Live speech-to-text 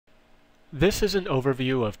This is an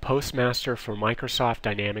overview of Postmaster for Microsoft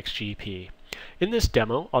Dynamics GP. In this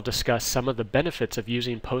demo, I'll discuss some of the benefits of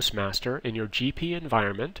using Postmaster in your GP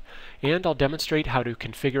environment, and I'll demonstrate how to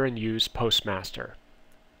configure and use Postmaster.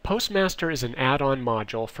 Postmaster is an add-on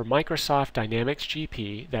module for Microsoft Dynamics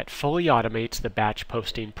GP that fully automates the batch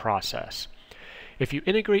posting process. If you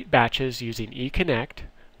integrate batches using eConnect,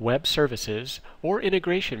 Web Services, or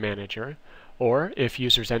Integration Manager, or if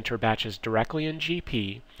users enter batches directly in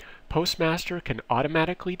GP, Postmaster can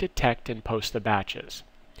automatically detect and post the batches.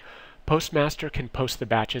 Postmaster can post the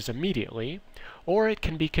batches immediately, or it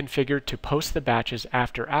can be configured to post the batches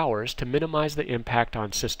after hours to minimize the impact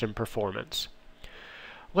on system performance.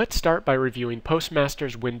 Let's start by reviewing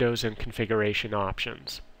Postmaster's windows and configuration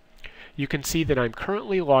options. You can see that I'm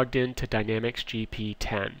currently logged in to Dynamics GP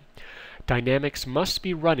 10. Dynamics must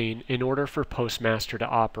be running in order for Postmaster to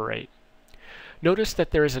operate. Notice that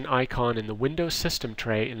there is an icon in the Windows System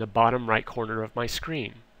tray in the bottom right corner of my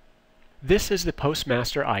screen. This is the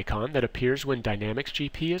Postmaster icon that appears when Dynamics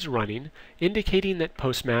GP is running, indicating that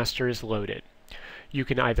Postmaster is loaded. You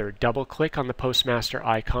can either double-click on the Postmaster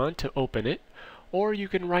icon to open it, or you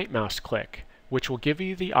can right-mouse click, which will give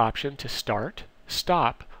you the option to start,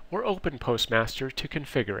 stop, or open Postmaster to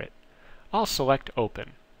configure it. I'll select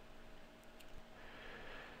Open.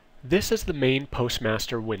 This is the main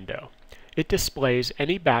Postmaster window. It displays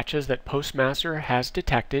any batches that Postmaster has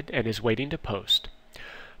detected and is waiting to post.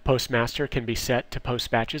 Postmaster can be set to post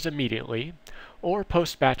batches immediately, or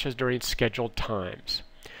post batches during scheduled times.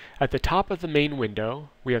 At the top of the main window,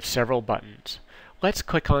 we have several buttons. Let's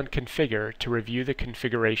click on Configure to review the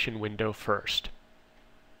configuration window first.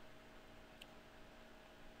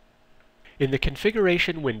 In the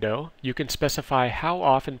configuration window, you can specify how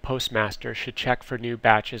often Postmaster should check for new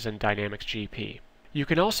batches in Dynamics GP. You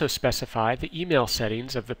can also specify the email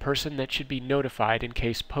settings of the person that should be notified in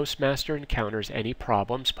case Postmaster encounters any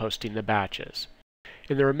problems posting the batches.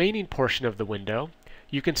 In the remaining portion of the window,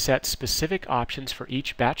 you can set specific options for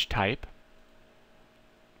each batch type,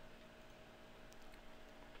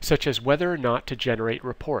 such as whether or not to generate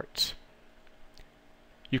reports.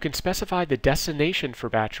 You can specify the destination for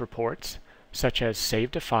batch reports, such as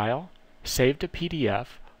save to file, save to PDF,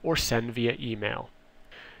 or send via email.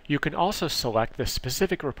 You can also select the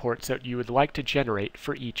specific reports that you would like to generate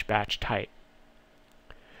for each batch type.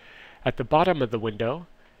 At the bottom of the window,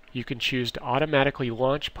 you can choose to automatically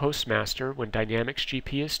launch Postmaster when Dynamics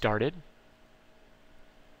GP is started,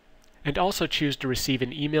 and also choose to receive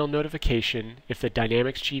an email notification if the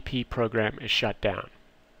Dynamics GP program is shut down.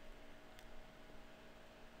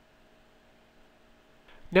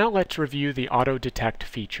 Now let's review the Auto Detect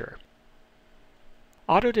feature.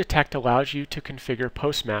 Auto Detect allows you to configure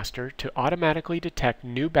Postmaster to automatically detect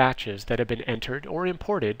new batches that have been entered or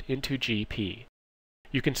imported into GP.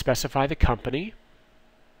 You can specify the company,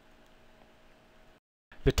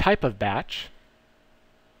 the type of batch,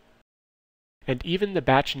 and even the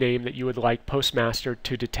batch name that you would like Postmaster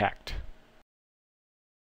to detect.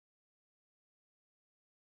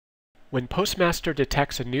 When Postmaster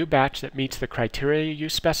detects a new batch that meets the criteria you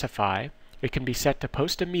specify, it can be set to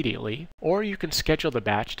post immediately, or you can schedule the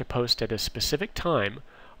batch to post at a specific time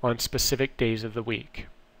on specific days of the week.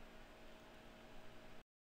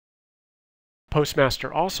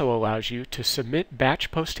 Postmaster also allows you to submit batch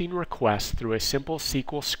posting requests through a simple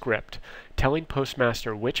SQL script, telling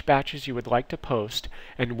Postmaster which batches you would like to post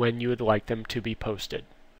and when you would like them to be posted.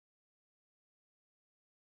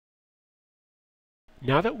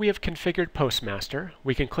 Now that we have configured Postmaster,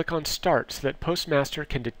 we can click on Start so that Postmaster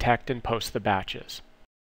can detect and post the batches.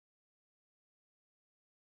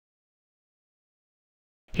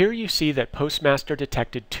 Here you see that Postmaster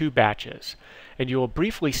detected 2 batches, and you will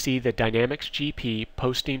briefly see the Dynamics GP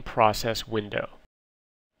posting process window.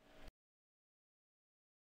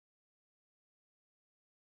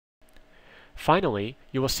 Finally,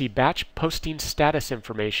 you will see batch posting status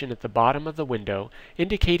information at the bottom of the window,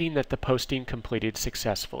 indicating that the posting completed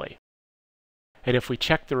successfully. And if we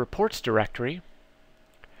check the reports directory,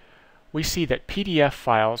 we see that PDF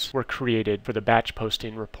files were created for the batch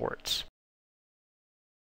posting reports.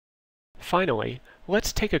 Finally,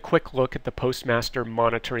 let's take a quick look at the Postmaster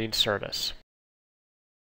monitoring service.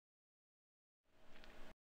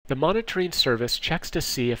 The monitoring service checks to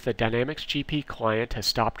see if the Dynamics GP client has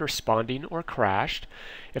stopped responding or crashed,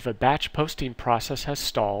 if a batch posting process has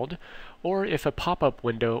stalled, or if a pop-up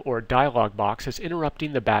window or dialog box is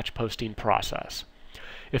interrupting the batch posting process.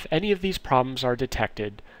 If any of these problems are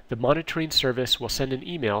detected, the monitoring service will send an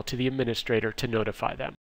email to the administrator to notify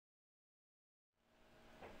them.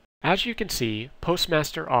 As you can see,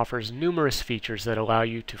 Postmaster offers numerous features that allow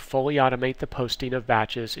you to fully automate the posting of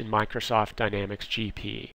batches in Microsoft Dynamics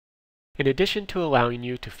GP. In addition to allowing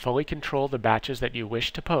you to fully control the batches that you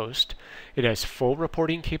wish to post, it has full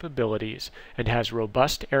reporting capabilities and has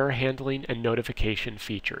robust error handling and notification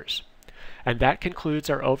features. And that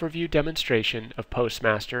concludes our overview demonstration of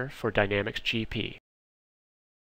Postmaster for Dynamics GP.